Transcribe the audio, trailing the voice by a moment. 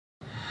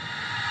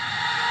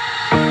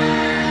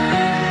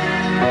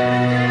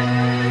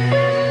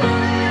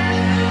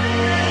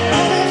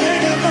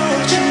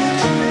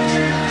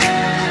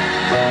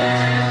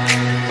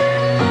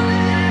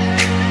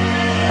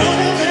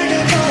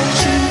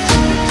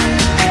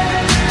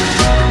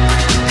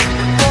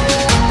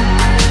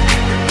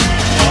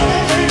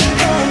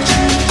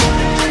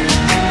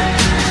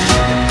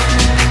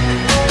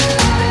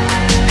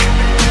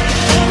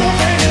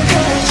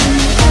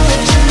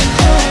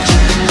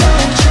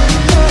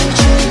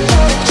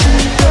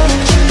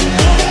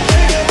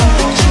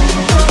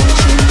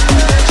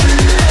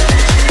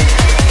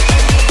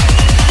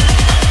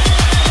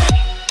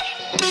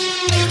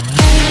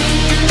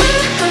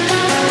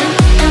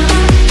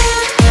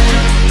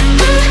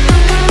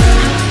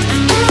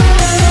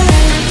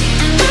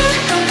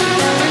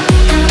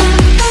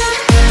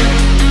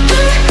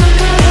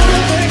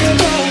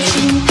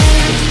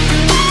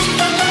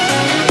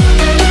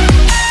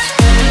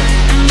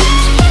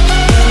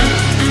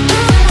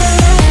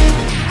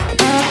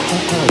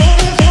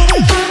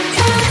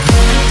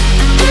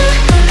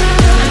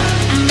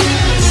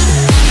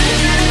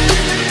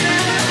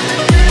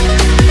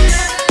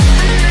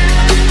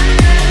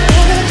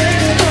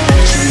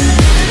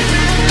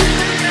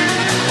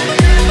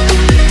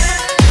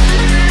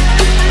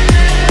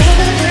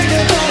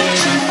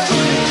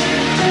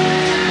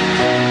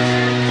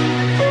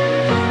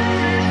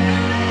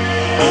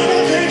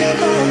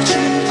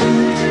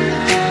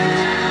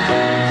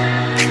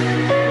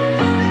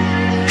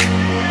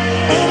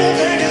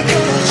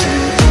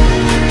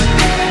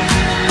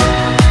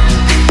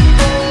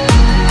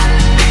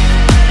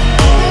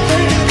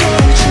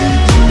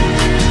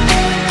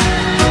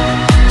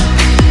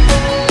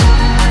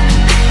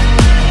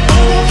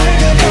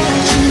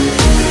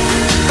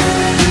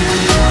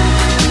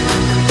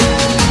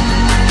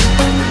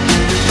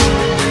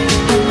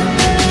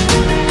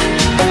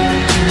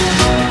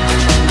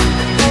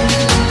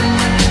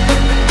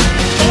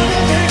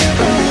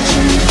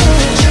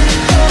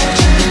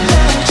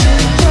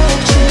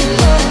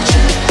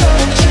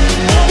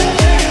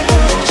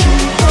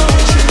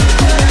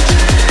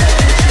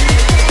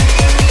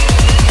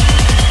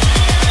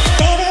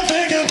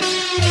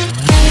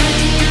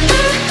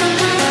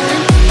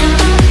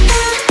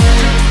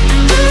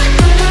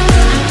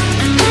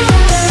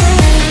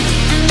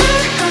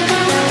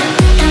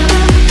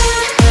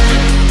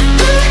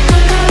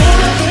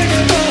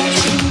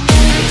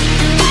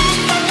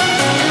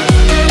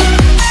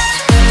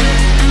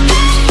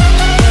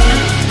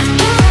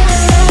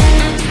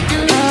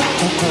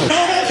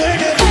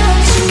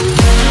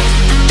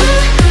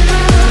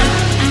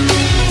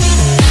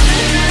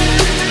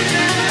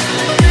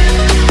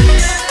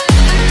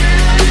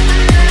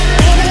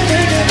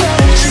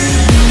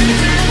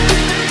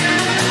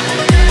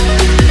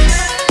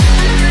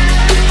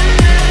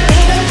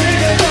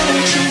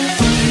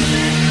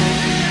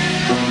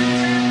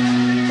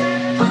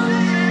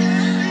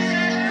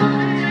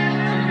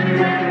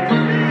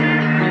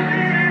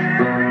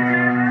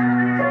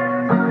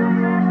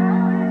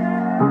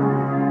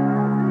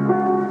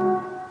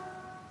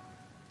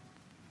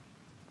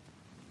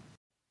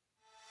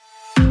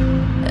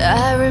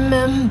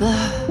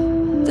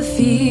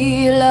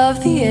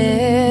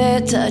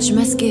touch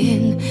my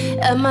skin?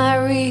 Am I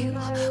real?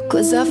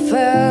 'Cause I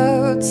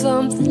felt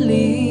something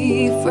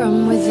leave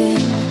from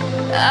within.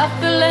 I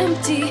feel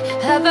empty,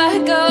 have I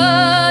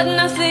got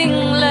nothing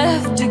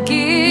left to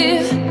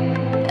give?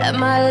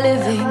 Am I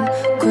living?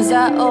 'Cause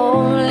I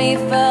only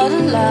felt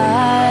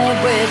alive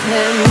with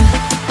him.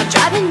 I'm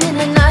driving in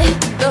the night,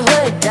 the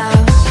hood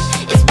down.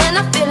 It's when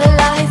I feel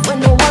alive, when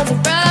no one's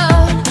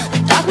around. The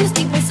darkness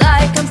deep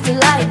inside comes to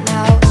light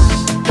now.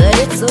 But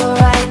it's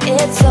alright,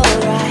 it's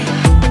alright.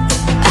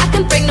 I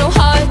can break no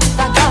heart if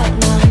I got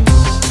none.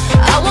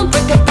 I won't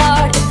break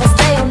apart if I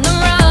stay on the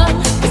run.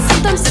 But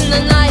sometimes in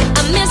the night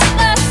I miss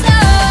the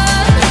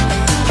sun.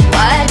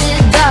 Why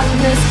did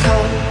darkness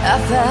come? I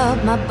felt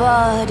my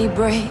body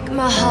break,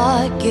 my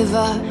heart give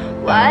up.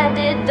 Why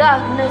did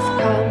darkness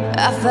come?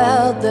 I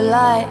felt the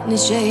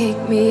lightning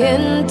shake me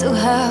into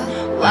hell.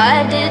 Why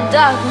did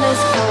darkness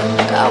come?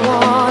 I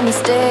wanna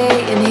stay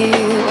in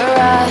here where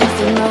I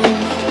belong.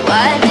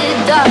 Why did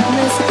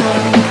darkness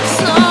come?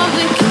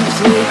 Something keeps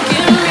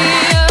waking me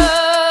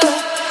up.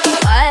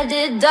 Why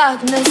did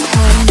darkness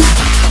come?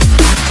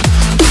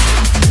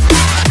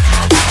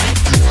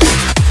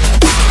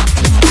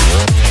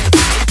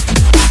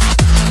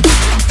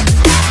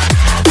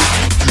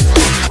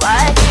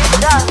 Why did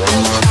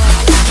darkness come?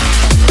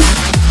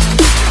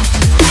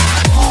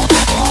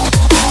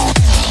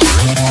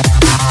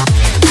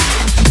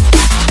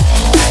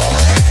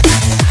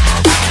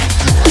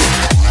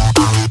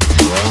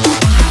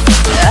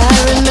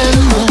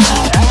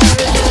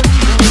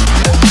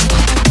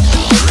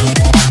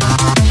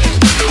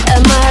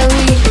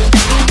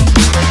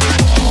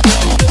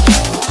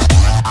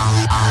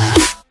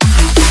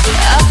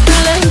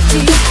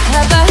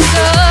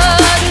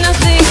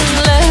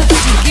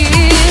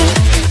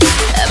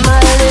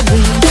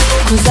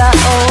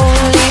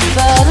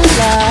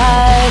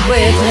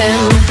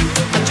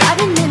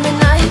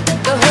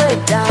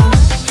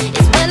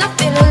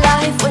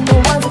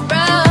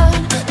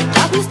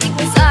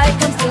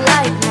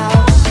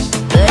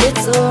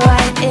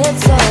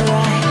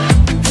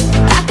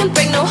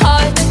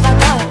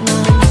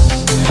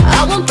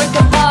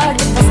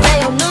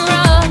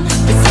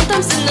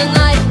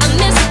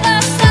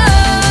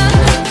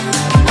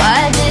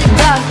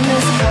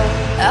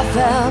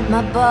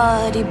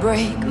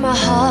 Break, my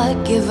heart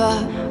give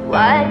up.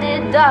 Why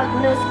did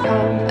darkness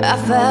come? I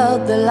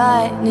felt the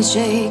lightning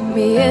shake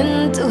me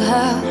into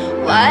hell.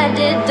 Why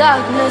did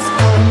darkness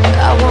come?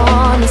 I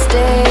wanna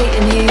stay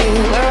in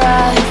here where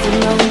I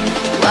belong.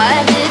 Why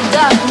did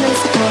darkness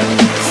come?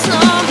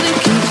 Something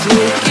keeps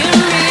waking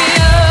me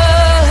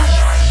up.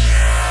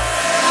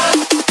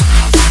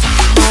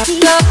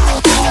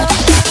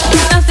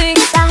 Nothing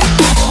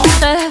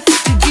left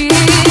to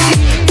give.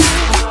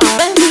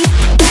 Let me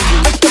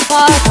break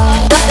apart.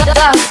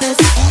 Darkness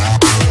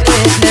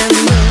with him.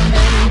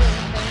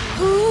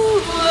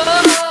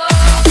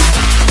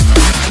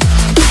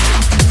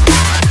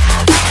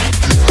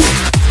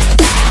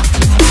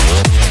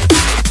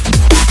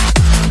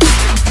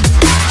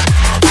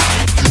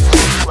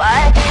 Why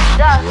did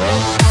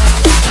darkness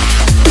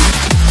come?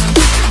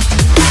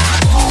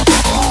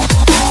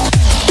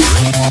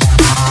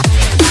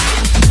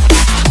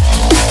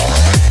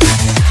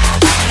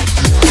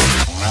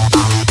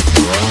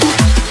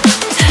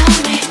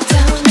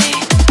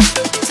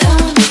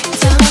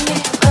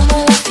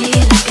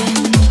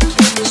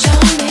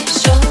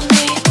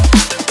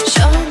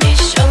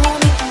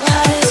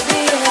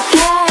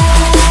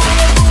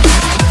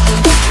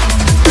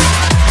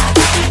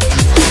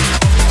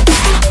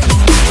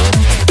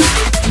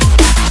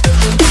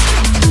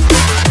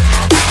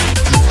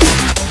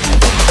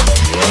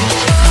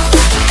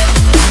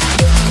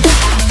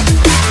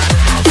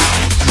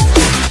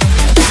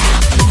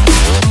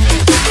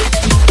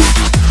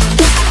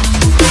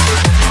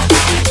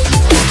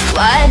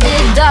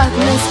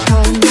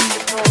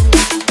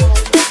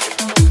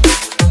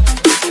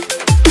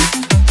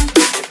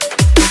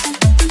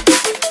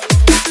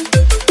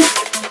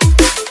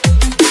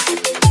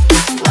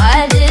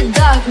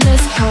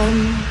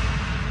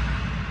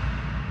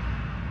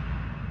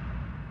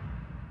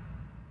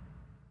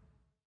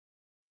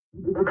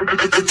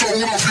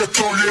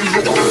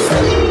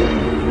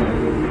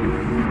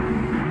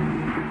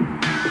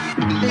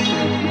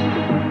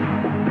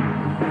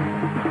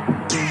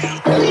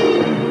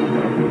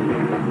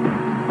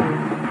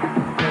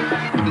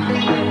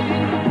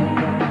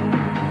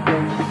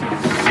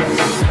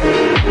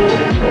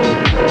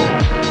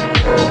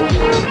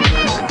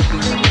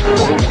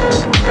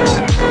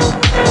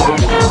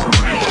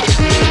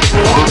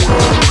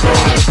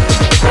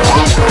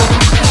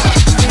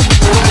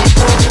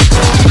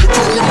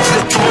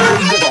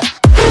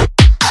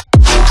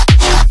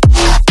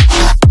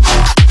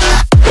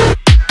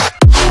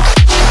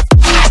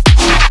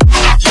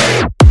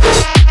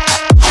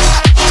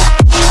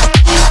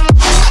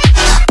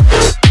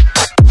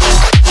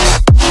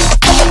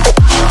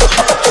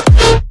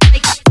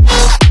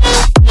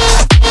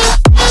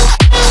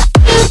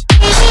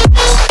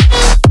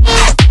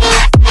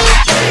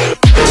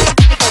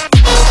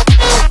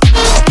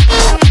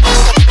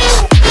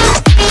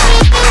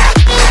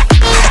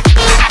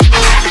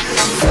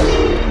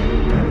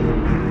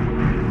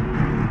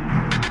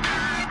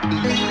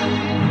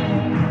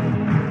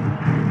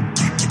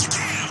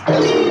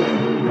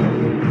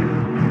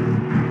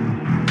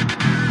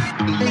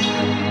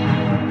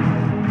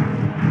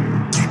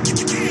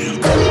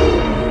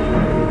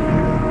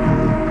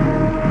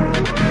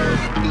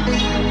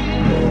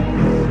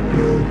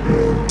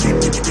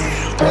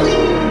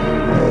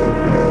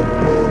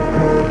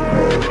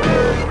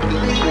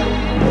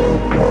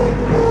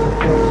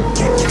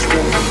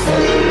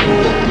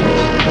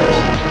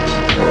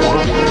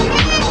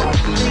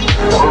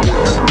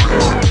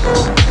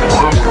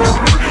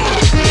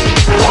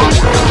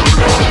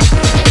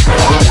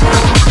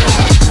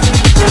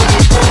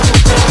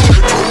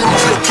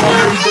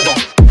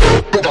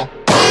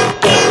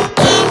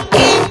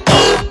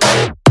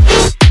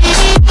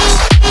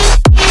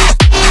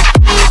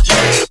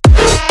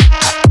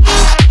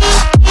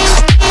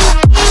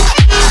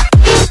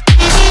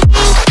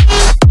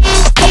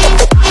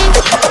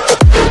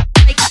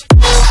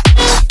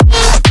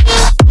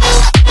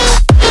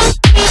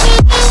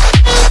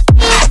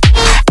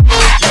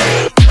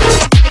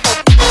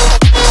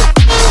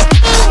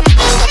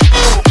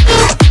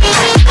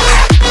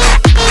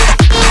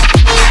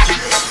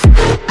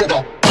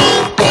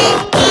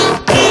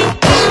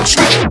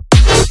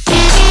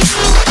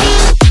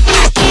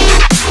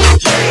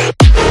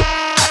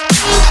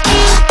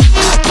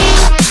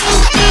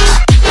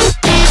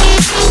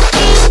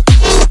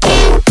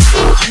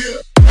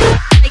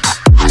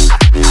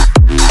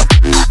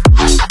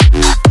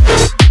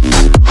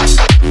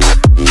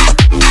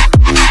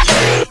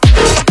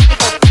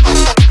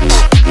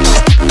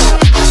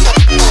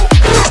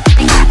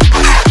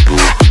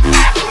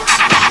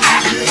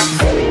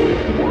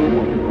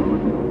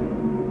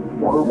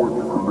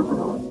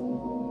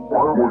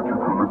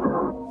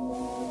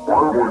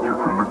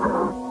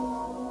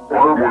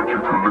 Does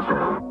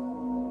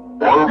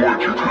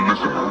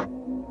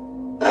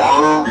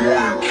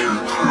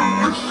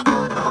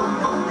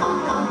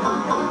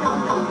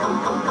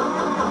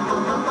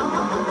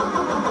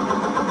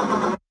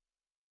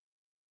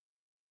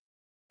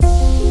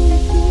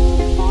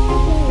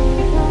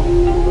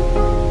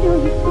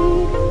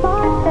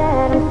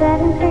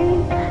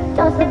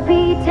the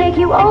beat take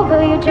you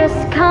over? You just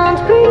can't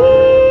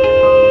breathe.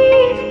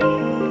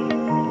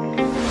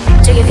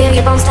 Do you feel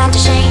your bones start to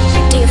shake?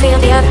 Do you feel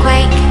the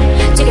earthquake?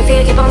 Do you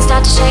feel your bones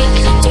start to shake?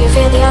 Do you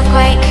feel the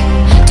earthquake?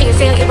 Do you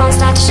feel your bones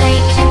start to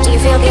shake? Do you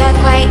feel the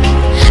earthquake?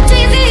 Do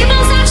you feel your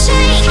bones start to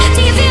shake?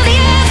 Do you feel the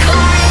earthquake?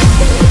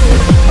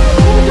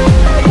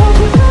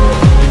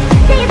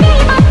 Do you feel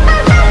your bones?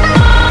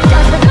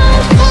 Does the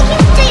bones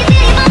take you? Do you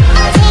feel your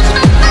bones take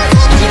you?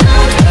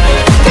 Do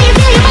you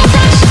feel your bones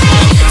start to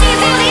shake? Do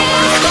you feel the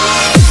earthquake?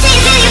 Do you feel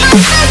your bones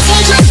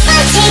take you?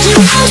 Take you?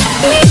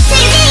 Do you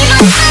feel your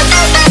bones?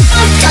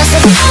 Does the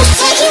bones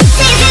take you?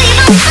 Do you feel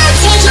your bones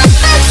take you? Take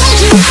you?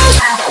 Do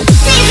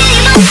you feel your bones? Does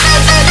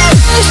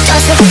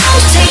the bones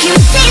take you?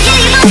 Do you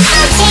feel your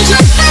bones take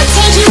you?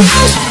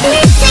 Take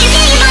you? Do you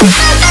feel your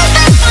bones?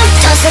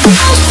 Does the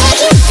bones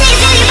take you? Do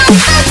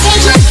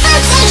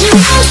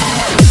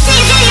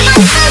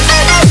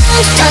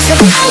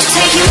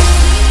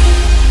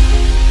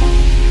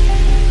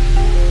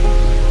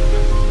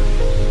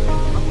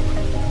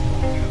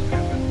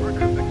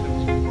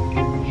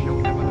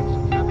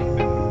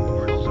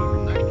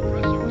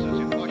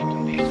you feel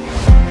your bones take you? Take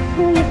you?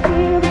 Do you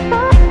feel your bones?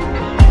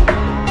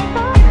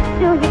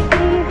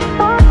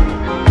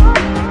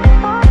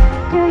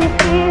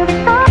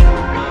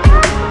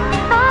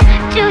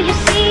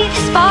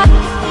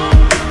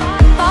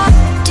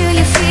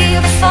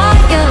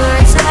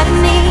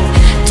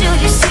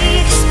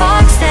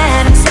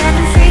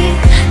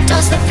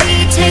 Does the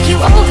bones take you?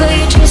 Over,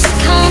 you just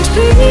can't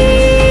breathe.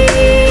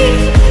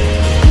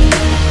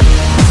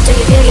 Do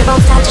you feel your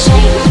bones start to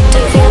shake? Do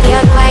you feel the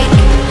earthquake?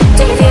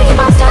 Do you feel your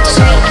bones start to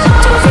shake?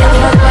 Do you feel the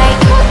earthquake?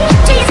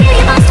 Do you feel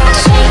your bones start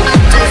to shake?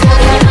 Do you feel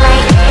the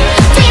earthquake?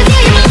 Do you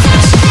feel your bones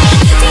start to shake?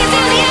 Do you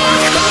feel the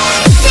earthquake?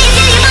 Do you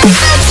feel your bones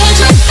take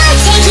you?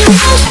 Take you? Do you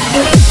feel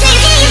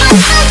your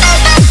bones?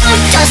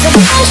 Does the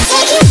bones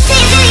take you? Do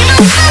you feel your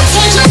bones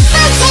take you?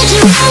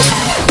 Take you?